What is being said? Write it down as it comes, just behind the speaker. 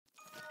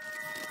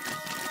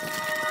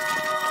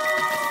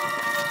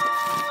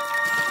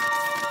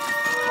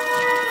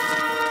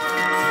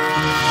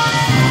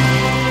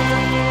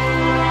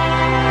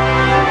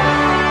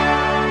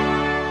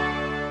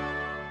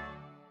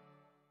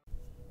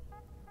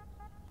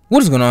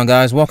What is going on,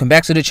 guys? Welcome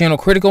back to the channel.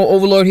 Critical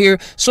Overlord here.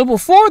 So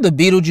before the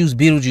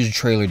Beetlejuice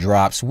trailer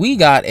drops, we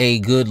got a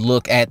good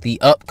look at the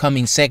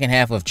upcoming second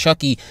half of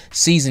Chucky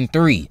Season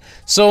 3.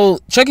 So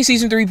Chucky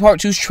Season 3 Part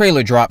 2's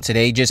trailer dropped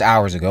today, just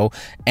hours ago,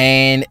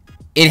 and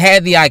it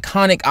had the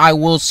iconic I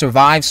Will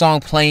Survive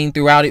song playing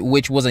throughout it,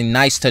 which was a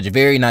nice touch, a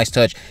very nice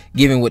touch,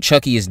 given what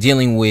Chucky is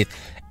dealing with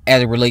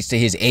as it relates to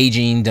his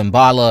aging,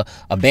 Damballa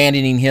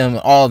abandoning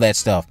him, all that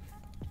stuff.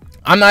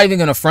 I'm not even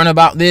going to front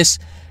about this.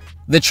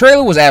 The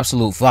trailer was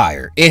absolute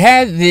fire. It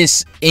had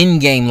this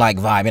Endgame-like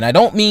vibe, and I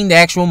don't mean the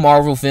actual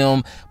Marvel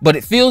film, but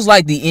it feels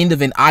like the end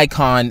of an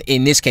icon,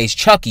 in this case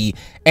Chucky,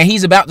 and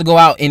he's about to go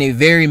out in a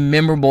very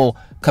memorable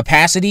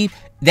capacity.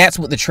 That's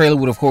what the trailer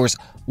would, of course,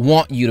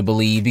 want you to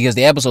believe, because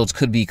the episodes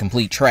could be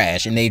complete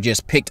trash, and they've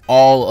just picked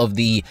all of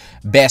the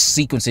best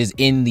sequences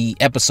in the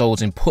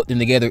episodes and put them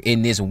together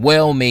in this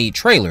well-made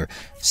trailer.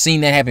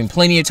 Seen that happen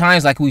plenty of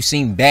times, like we've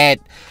seen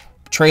bad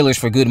trailers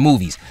for good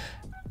movies.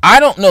 I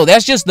don't know,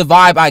 that's just the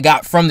vibe I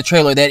got from the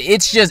trailer, that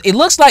it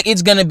looks like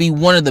it's gonna be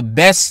one of the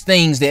best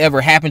things that ever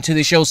happened to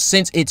the show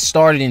since it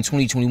started in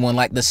 2021.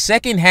 Like, the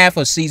second half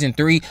of Season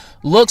 3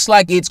 looks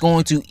like it's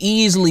going to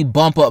easily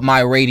bump up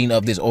my rating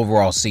of this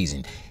overall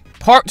season.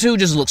 Part 2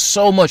 just looks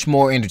so much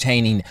more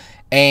entertaining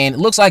and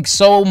looks like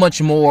so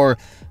much more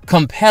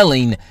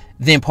compelling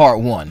than Part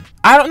 1.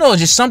 I don't know,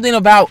 just something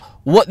about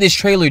what this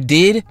trailer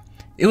did.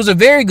 It was a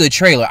very good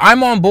trailer.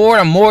 I'm on board.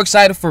 I'm more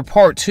excited for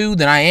Part 2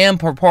 than I am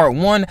for Part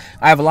 1.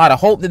 I have a lot of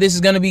hope that this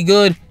is going to be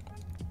good.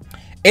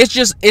 It's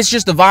just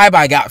the vibe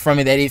I got from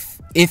it, that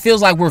it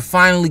feels like we're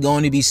finally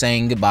going to be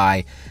saying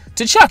goodbye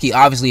to Chucky.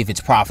 Obviously, if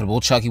it's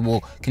profitable, Chucky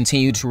will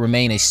continue to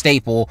remain a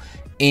staple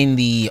in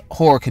the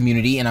horror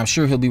community, and I'm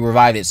sure he'll be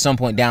revived at some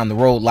point down the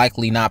road,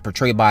 likely not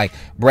portrayed by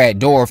Brad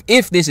Dourif,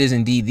 if this is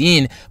indeed the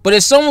end. But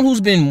as someone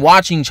who's been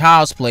watching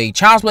Child's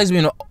Play's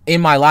been in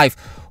my life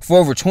for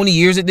over 20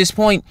 years at this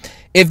point.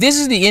 If this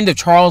is the end of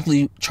Charles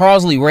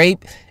Lee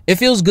Rape, it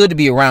feels good to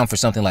be around for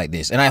something like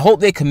this, and I hope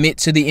they commit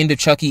to the end of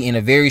Chucky in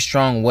a very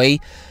strong way.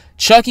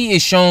 Chucky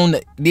is shown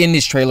in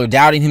this trailer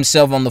doubting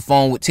himself on the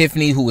phone with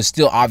Tiffany, who is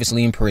still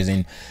obviously in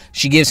prison.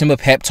 She gives him a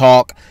pep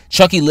talk.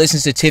 Chucky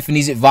listens to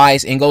Tiffany's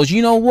advice and goes,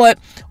 "You know what?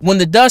 When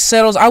the dust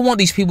settles, I want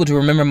these people to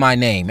remember my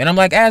name." And I'm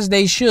like, as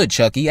they should,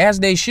 Chucky, as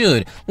they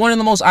should. One of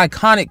the most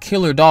iconic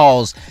killer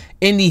dolls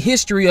in the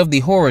history of the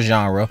horror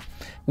genre.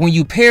 When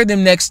you pair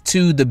them next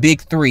to the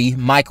big three,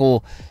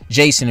 Michael,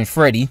 Jason, and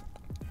Freddy,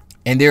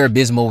 and their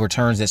abysmal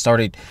returns that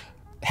started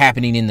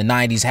happening in the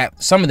 90s,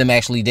 some of them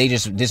actually, they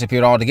just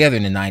disappeared altogether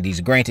in the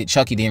 90s. Granted,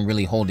 Chucky didn't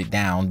really hold it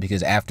down,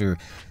 because after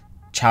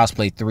Child's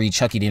Play 3,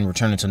 Chucky didn't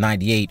return until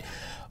 98.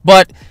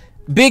 But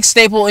big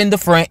staple in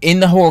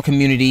the horror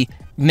community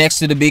next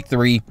to the big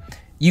three.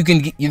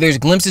 There's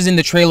glimpses in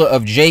the trailer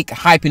of Jake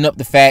hyping up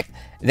the fact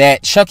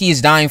that Chucky is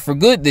dying for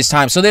good this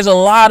time. So there's a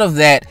lot of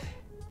that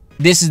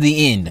 "this is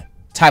the end"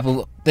 type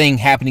of thing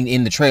happening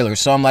in the trailer.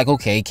 So I'm like,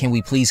 okay, can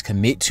we please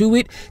commit to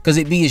it? Because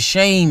it'd be a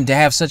shame to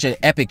have such an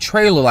epic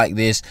trailer like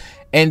this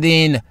and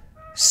then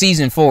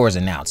Season 4 is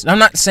announced. And I'm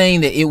not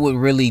saying that it would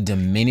really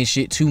diminish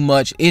it too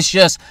much. It's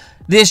just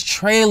this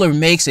trailer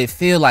makes it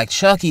feel like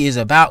Chucky is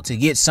about to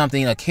get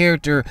something a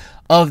character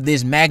of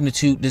this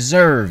magnitude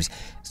deserves.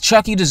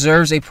 Chucky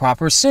deserves a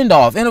proper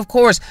send-off. And of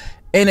course,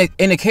 in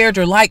a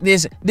character like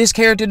this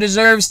character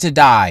deserves to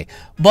die.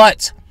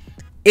 But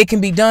it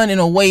can be done in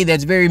a way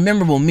that's very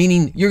memorable,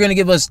 meaning you're going to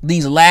give us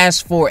these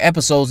last 4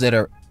 episodes that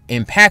are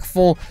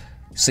impactful,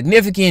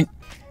 significant,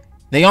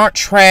 they aren't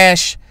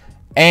trash,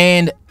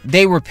 and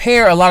they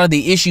repair a lot of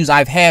the issues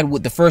I've had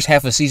with the first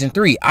half of Season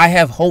 3. I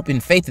have hope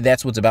and faith that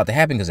that's what's about to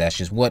happen, because that's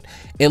just what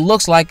it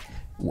looks like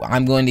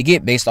I'm going to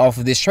get based off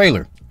of this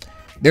trailer.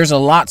 There's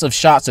lots of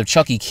shots of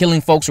Chucky killing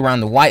folks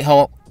around the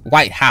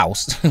White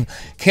House.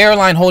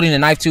 Caroline holding a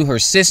knife to her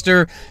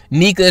sister.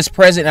 Nika is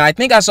present, and I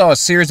think I saw a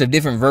series of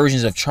different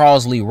versions of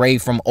Charles Lee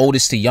Rape from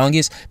oldest to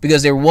youngest,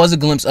 because there was a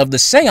glimpse of the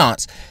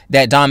seance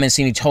that Don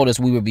Mancini told us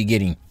we would be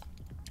getting.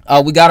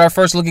 We got our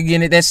first look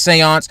again at that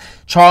seance.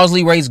 Charles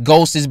Lee Rape's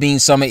ghost is being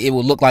summoned. It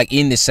would look like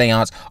in this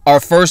seance.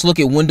 Our first look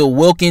at Wendell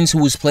Wilkins,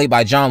 who was played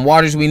by John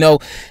Waters. We know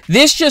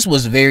this just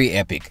was very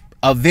epic.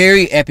 A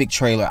very epic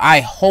trailer.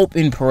 I hope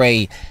and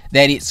pray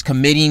that it's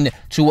committing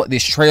to what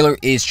this trailer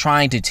is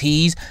trying to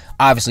tease.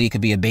 Obviously, it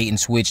could be a bait and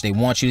switch. They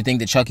want you to think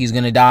that Chucky's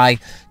going to die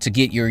to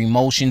get your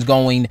emotions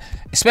going,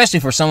 especially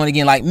for someone,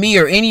 again, like me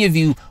or any of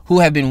you who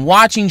have been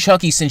watching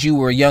Chucky since you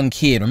were a young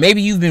kid, or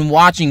maybe you've been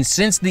watching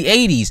since the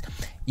 80s.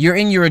 You're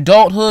in your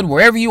adulthood,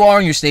 wherever you are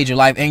in your stage of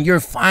life, and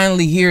you're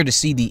finally here to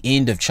see the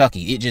end of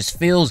Chucky. It just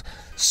feels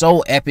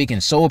so epic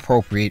and so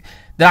appropriate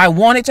that I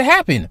want it to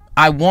happen.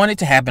 I want it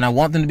to happen. I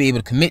want them to be able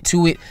to commit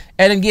to it.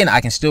 And again,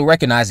 I can still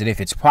recognize that if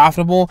it's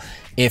profitable,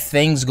 if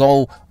things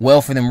go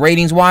well for them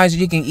ratings-wise,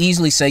 you can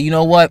easily say, you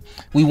know what,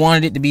 we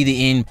wanted it to be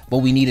the end, but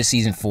we need a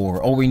Season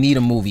 4, or we need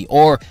a movie,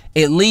 or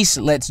at least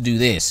let's do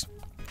this.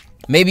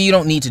 Maybe you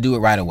don't need to do it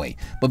right away,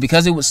 but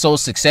because it was so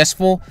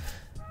successful,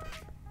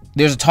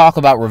 there's a talk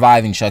about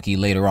reviving Chucky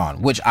later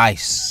on, which I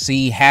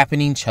see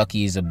happening.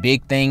 Chucky is a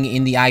big thing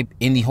in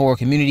the horror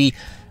community.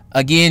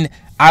 Again,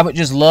 I would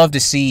just love to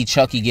see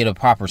Chucky get a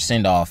proper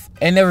send-off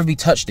and never be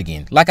touched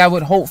again, like I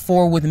would hope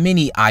for with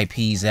many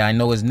IPs that I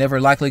know is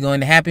never likely going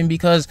to happen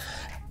because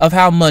of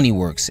how money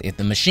works. If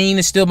the machine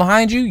is still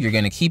behind you, you're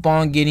going to keep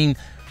on getting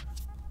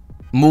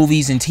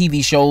movies and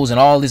TV shows and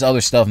all this other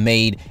stuff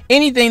made.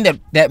 Anything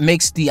that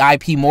makes the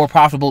IP more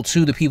profitable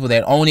to the people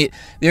that own it,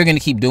 they're going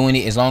to keep doing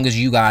it as long as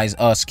you guys,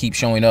 us, keep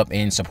showing up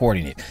and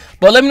supporting it.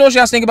 But let me know what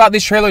you guys think about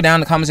this trailer down in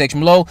the comment section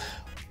below.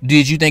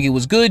 Did you think it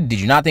was good?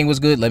 Did you not think it was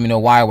good? Let me know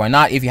why or why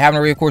not. If you haven't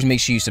already, of course, make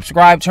sure you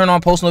subscribe, turn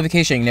on post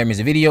notifications so you never miss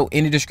a video.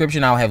 In the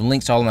description, I'll have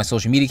links to all of my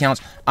social media accounts.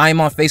 I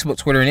am on Facebook,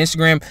 Twitter, and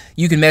Instagram.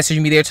 You can message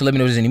me there to let me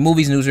know if there's any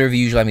movies, news, or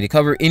reviews you'd like me to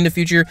cover in the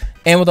future.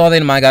 And with all that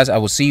in mind, guys, I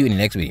will see you in the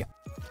next video.